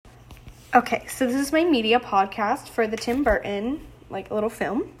Okay, so this is my media podcast for the Tim Burton, little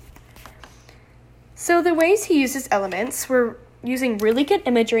film. So the ways he uses elements were using really good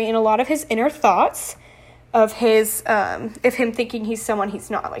imagery and a lot of his inner thoughts of him thinking he's someone he's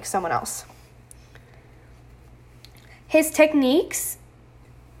not, like someone else. His techniques,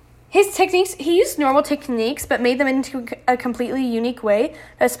 he used normal techniques, but made them into a completely unique way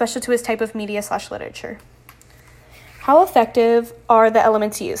that's special to his type of media/literature. How effective are the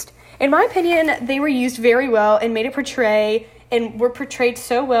elements used? In my opinion, they were used very well and were portrayed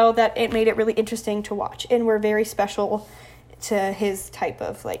so well that it made it really interesting to watch and were very special to his type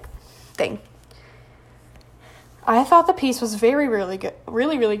of thing. I thought the piece was really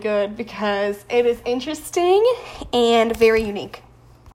good because it is interesting and very unique.